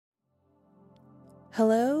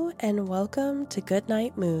Hello and welcome to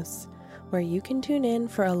Goodnight Moose, where you can tune in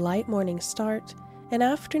for a light morning start, an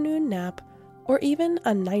afternoon nap, or even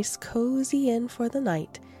a nice cozy in for the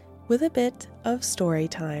night with a bit of story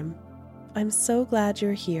time. I'm so glad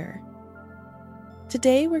you're here.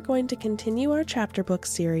 Today we're going to continue our chapter book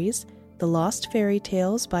series, The Lost Fairy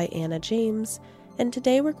Tales by Anna James, and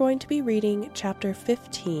today we're going to be reading chapter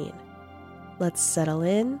 15. Let's settle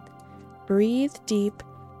in, breathe deep,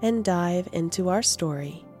 and dive into our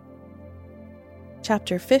story.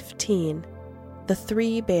 Chapter 15, The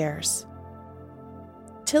Three Bears.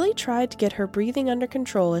 Tilly tried to get her breathing under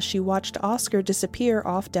control as she watched Oscar disappear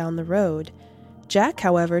off down the road. Jack,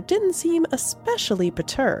 however, didn't seem especially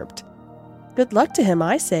perturbed. "Good luck to him,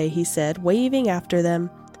 I say," he said, waving after them.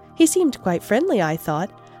 "He seemed quite friendly, I thought.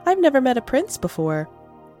 I've never met a prince before."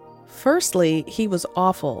 "Firstly, he was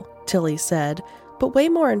awful," Tilly said. "But way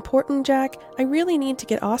more important, Jack, I really need to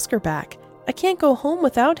get Oscar back. I can't go home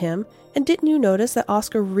without him, and didn't you notice that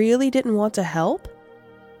Oscar really didn't want to help?"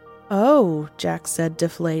 "Oh," Jack said,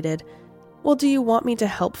 deflated. "Well, do you want me to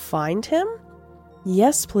help find him?"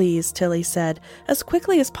 "Yes, please," Tilly said, "as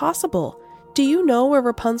quickly as possible. Do you know where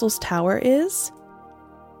Rapunzel's tower is?"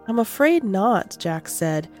 "I'm afraid not," Jack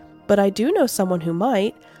said, "but I do know someone who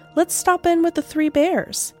might. Let's stop in with the Three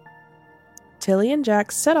Bears." Tilly and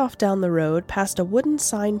Jack set off down the road past a wooden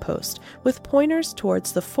signpost with pointers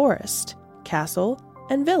towards the forest, castle,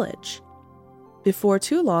 and village. Before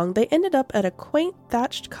too long, they ended up at a quaint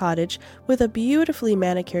thatched cottage with a beautifully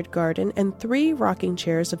manicured garden and 3 rocking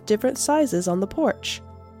chairs of different sizes on the porch.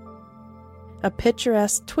 A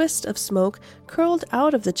picturesque twist of smoke curled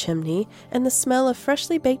out of the chimney, and the smell of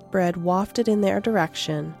freshly baked bread wafted in their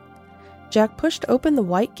direction. Jack pushed open the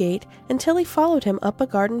white gate, and Tilly followed him up a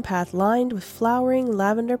garden path lined with flowering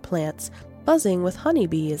lavender plants, buzzing with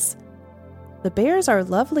honeybees. "The bears are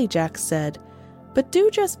lovely," Jack said, "but do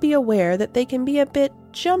just be aware that they can be a bit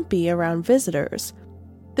jumpy around visitors.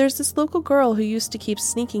 There's this local girl who used to keep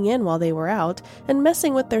sneaking in while they were out and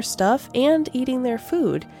messing with their stuff and eating their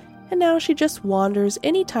food, and now she just wanders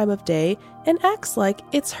any time of day and acts like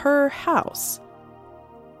it's her house."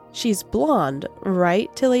 "She's blonde, right?"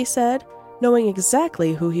 Tilly said, knowing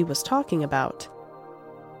exactly who he was talking about.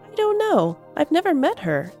 "I don't know. I've never met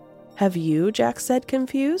her." "Have you?" Jack said,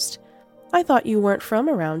 confused. "I thought you weren't from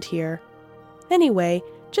around here. Anyway,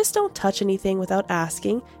 just don't touch anything without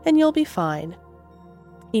asking, and you'll be fine."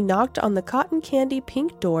 He knocked on the cotton candy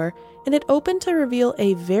pink door, and it opened to reveal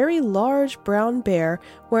a very large brown bear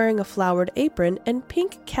wearing a flowered apron and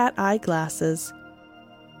pink cat eye glasses.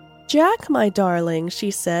 "Jack, my darling," she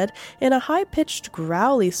said in a high-pitched,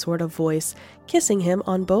 growly sort of voice, kissing him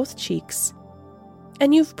on both cheeks.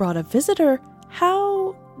 "And you've brought a visitor.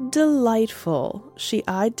 How delightful." She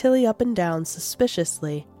eyed Tilly up and down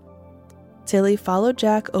suspiciously. Tilly followed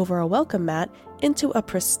Jack over a welcome mat into a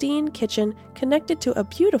pristine kitchen connected to a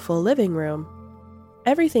beautiful living room.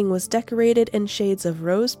 Everything was decorated in shades of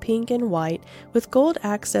rose pink and white with gold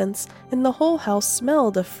accents, and the whole house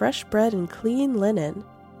smelled of fresh bread and clean linen.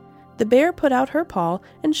 The bear put out her paw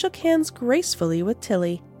and shook hands gracefully with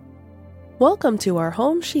Tilly. "Welcome to our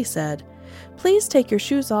home," she said. "Please take your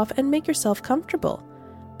shoes off and make yourself comfortable.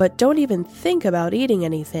 But don't even think about eating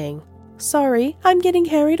anything." "Sorry, I'm getting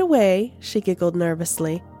carried away," she giggled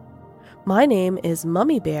nervously. "My name is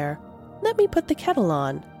Mummy Bear. Let me put the kettle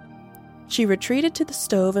on." She retreated to the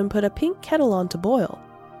stove and put a pink kettle on to boil.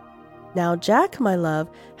 "Now, Jack, my love,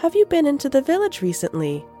 have you been into the village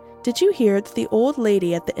recently? Did you hear that the old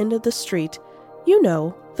lady at the end of the street, you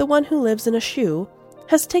know, the one who lives in a shoe,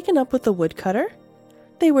 has taken up with the woodcutter?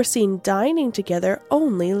 They were seen dining together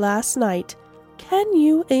only last night. Can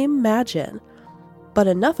you imagine? But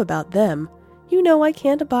enough about them. You know I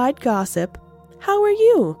can't abide gossip. How are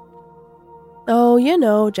you?" "Oh, you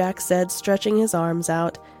know," Jack said, stretching his arms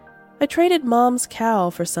out. "I traded Mom's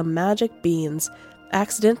cow for some magic beans,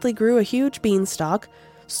 accidentally grew a huge beanstalk,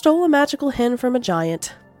 stole a magical hen from a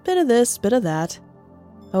giant. Bit of this, bit of that."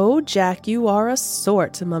 "Oh, Jack, you are a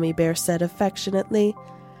sort," Mummy Bear said affectionately.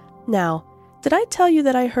 "Now, did I tell you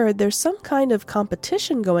that I heard there's some kind of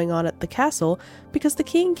competition going on at the castle because the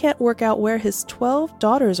king can't work out where his 12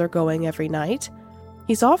 daughters are going every night?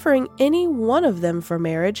 He's offering any one of them for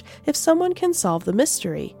marriage if someone can solve the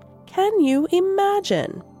mystery. Can you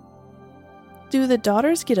imagine?" "Do the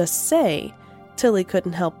daughters get a say?" Tilly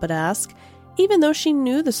couldn't help but ask, even though she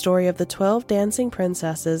knew the story of the 12 dancing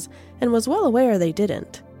princesses and was well aware they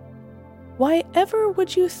didn't. "Why ever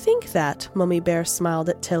would you think that?" Mummy Bear smiled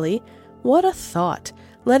at Tilly. "What a thought,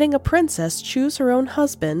 letting a princess choose her own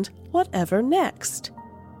husband, whatever next."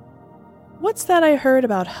 "What's that I heard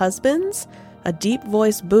about husbands?" A deep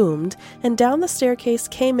voice boomed, and down the staircase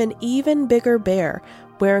came an even bigger bear,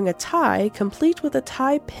 wearing a tie complete with a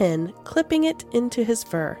tie pin clipping it into his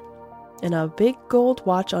fur, and a big gold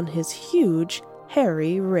watch on his huge,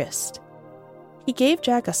 hairy wrist. He gave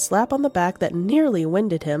Jack a slap on the back that nearly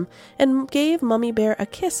winded him, and gave Mummy Bear a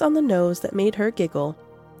kiss on the nose that made her giggle.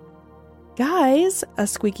 "Guys," a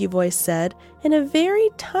squeaky voice said, and a very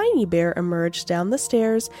tiny bear emerged down the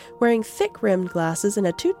stairs, wearing thick-rimmed glasses and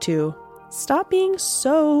a tutu. "Stop being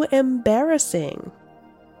so embarrassing."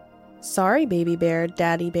 "Sorry, Baby Bear,"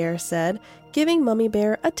 Daddy Bear said, giving Mummy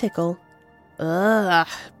Bear a tickle. "Ugh,"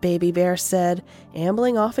 Baby Bear said,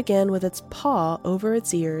 ambling off again with its paw over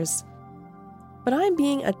its ears. "But I'm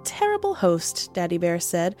being a terrible host," Daddy Bear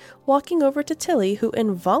said, walking over to Tilly, who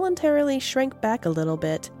involuntarily shrank back a little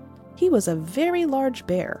bit. He was a very large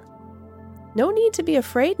bear. "No need to be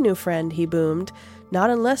afraid, new friend," he boomed. "Not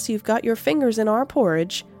unless you've got your fingers in our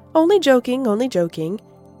porridge. Only joking, only joking."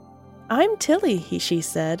 "I'm Tilly," she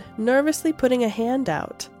said, nervously putting a hand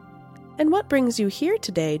out. "And what brings you here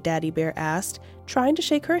today?" Daddy Bear asked, trying to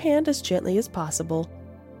shake her hand as gently as possible.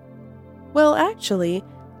 "Well, actually,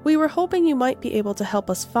 we were hoping you might be able to help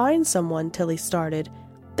us find someone," Tilly started.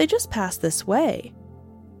 "They just passed this way."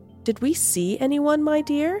 "Did we see anyone, my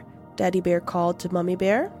dear?" Daddy Bear called to Mummy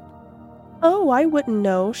Bear. "Oh, I wouldn't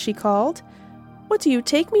know," she called. "What do you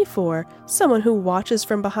take me for? Someone who watches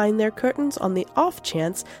from behind their curtains on the off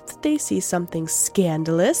chance that they see something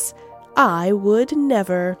scandalous? I would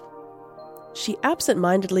never." She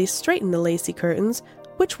absent-mindedly straightened the lacy curtains,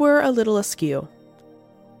 which were a little askew.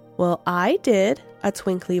 "Well, I did," a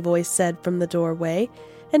twinkly voice said from the doorway,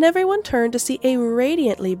 and everyone turned to see a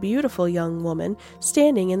radiantly beautiful young woman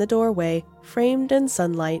standing in the doorway, framed in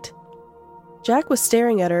sunlight. Jack was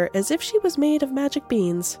staring at her as if she was made of magic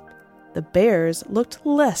beans. The bears looked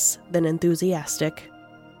less than enthusiastic.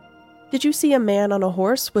 "Did you see a man on a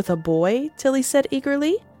horse with a boy?" Tilly said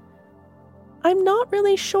eagerly. "I'm not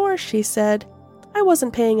really sure," she said. "I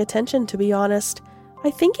wasn't paying attention, to be honest.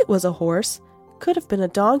 I think it was a horse. Could have been a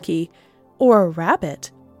donkey. Or a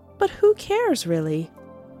rabbit. But who cares, really?"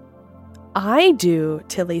 "I do,"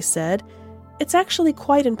 Tilly said. "It's actually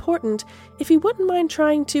quite important. If you wouldn't mind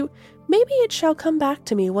trying to... Maybe it shall come back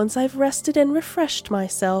to me once I've rested and refreshed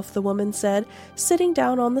myself," the woman said, sitting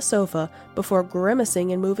down on the sofa before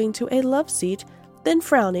grimacing and moving to a love seat, then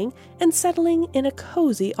frowning and settling in a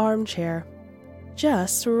cozy armchair.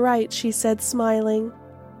 "Just right," she said, smiling.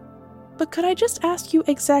 "But could I just ask you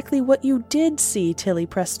exactly what you did see?" Tilly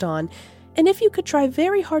pressed on. "And if you could try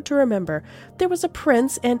very hard to remember, there was a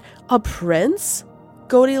prince and—" "A prince?"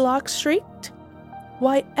 Goldilocks shrieked.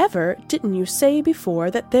 "Why ever didn't you say before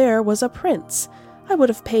that there was a prince? I would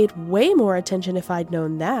have paid way more attention if I'd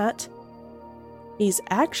known that." "He's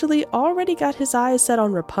actually already got his eyes set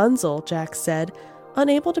on Rapunzel," Jack said,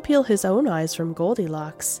 unable to peel his own eyes from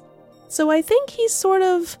Goldilocks. "So I think he's sort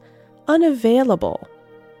of unavailable."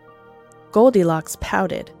 Goldilocks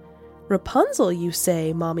pouted. "Rapunzel, you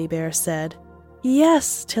say?" Mommy Bear said.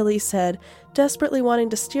 "Yes," Tilly said, desperately wanting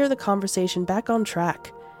to steer the conversation back on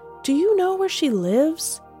track. "Do you know where she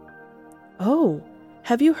lives?" "Oh,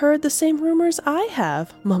 have you heard the same rumors I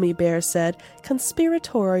have?" Mummy Bear said,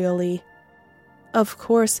 conspiratorially. "Of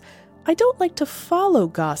course, I don't like to follow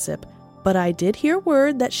gossip, but I did hear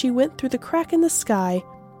word that she went through the crack in the sky.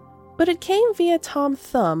 But it came via Tom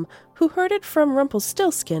Thumb, who heard it from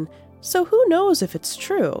Rumpelstiltskin, so who knows if it's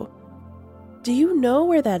true." "Do you know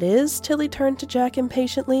where that is?" Tilly turned to Jack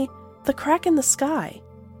impatiently. "The crack in the sky."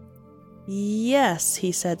 "Yes,"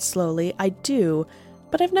 he said slowly, "I do,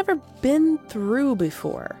 but I've never been through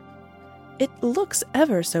before." "It looks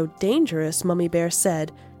ever so dangerous," Mummy Bear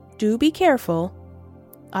said. "Do be careful."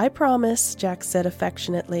 "I promise," Jack said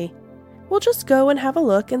affectionately. "We'll just go and have a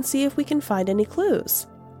look and see if we can find any clues."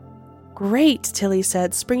 "Great," Tilly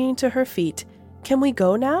said, springing to her feet. "Can we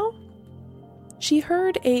go now?" She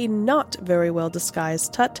heard a not very well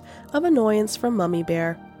disguised tut of annoyance from Mummy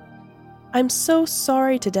Bear. "I'm so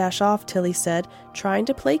sorry to dash off," Tilly said, trying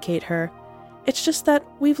to placate her. "It's just that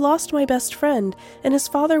we've lost my best friend, and his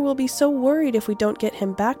father will be so worried if we don't get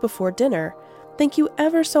him back before dinner. Thank you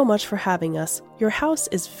ever so much for having us. Your house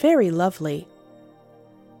is very lovely."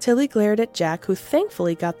 Tilly glared at Jack, who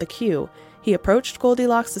thankfully got the cue. He approached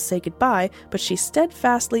Goldilocks to say goodbye, but she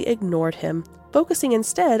steadfastly ignored him, focusing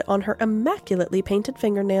instead on her immaculately painted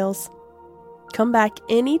fingernails. "Come back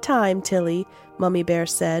any time, Tilly," Mummy Bear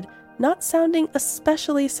said, not sounding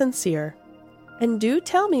especially sincere. "And do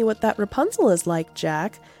tell me what that Rapunzel is like,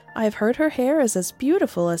 Jack. I've heard her hair is as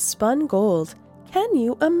beautiful as spun gold. Can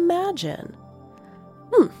you imagine?"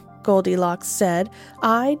 Goldilocks said.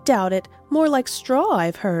 "I doubt it. More like straw,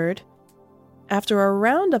 I've heard." After a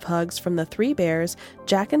round of hugs from the three bears,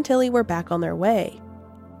 Jack and Tilly were back on their way.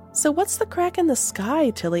 "So what's the crack in the sky?"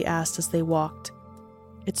 Tilly asked as they walked.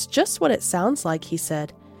 "It's just what it sounds like," he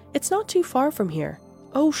said. "It's not too far from here."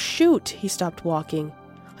 "Oh shoot," he stopped walking.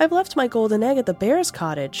 "I've left my golden egg at the bear's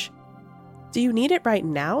cottage." "Do you need it right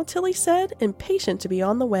now?" Tilly said, impatient to be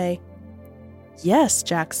on the way. "Yes,"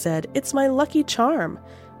 Jack said, "it's my lucky charm.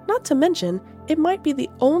 Not to mention, it might be the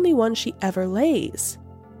only one she ever lays."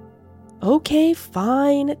 "Okay,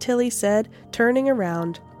 fine," Tilly said, turning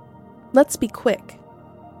around. "Let's be quick."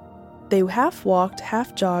 They half walked,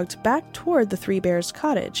 half jogged back toward the three bears'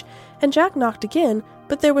 cottage, and Jack knocked again,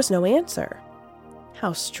 but there was no answer.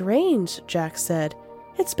 "How strange," Jack said.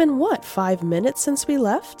 "It's been, 5 minutes since we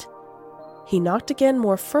left?" He knocked again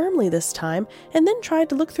more firmly this time, and then tried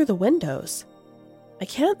to look through the windows. "I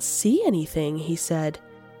can't see anything," he said.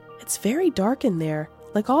 "It's very dark in there,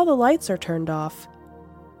 like all the lights are turned off."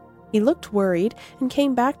 He looked worried and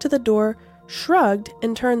came back to the door, shrugged,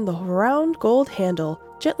 and turned the round gold handle,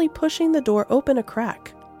 gently pushing the door open a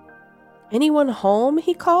crack. "Anyone home?"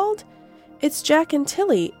 he called. "It's Jack and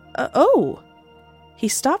Tilly. Oh!" He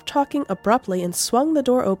stopped talking abruptly and swung the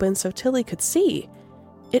door open so Tilly could see.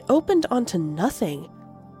 It opened onto nothing,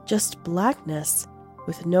 just blackness,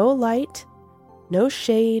 with no light, no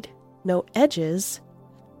shade, no edges,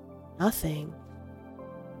 nothing.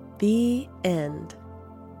 The end.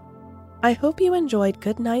 I hope you enjoyed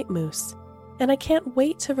Good Night Moose, and I can't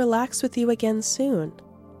wait to relax with you again soon.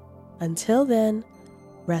 Until then,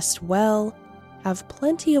 rest well, have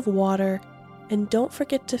plenty of water, and don't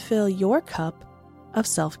forget to fill your cup of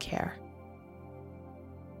self-care.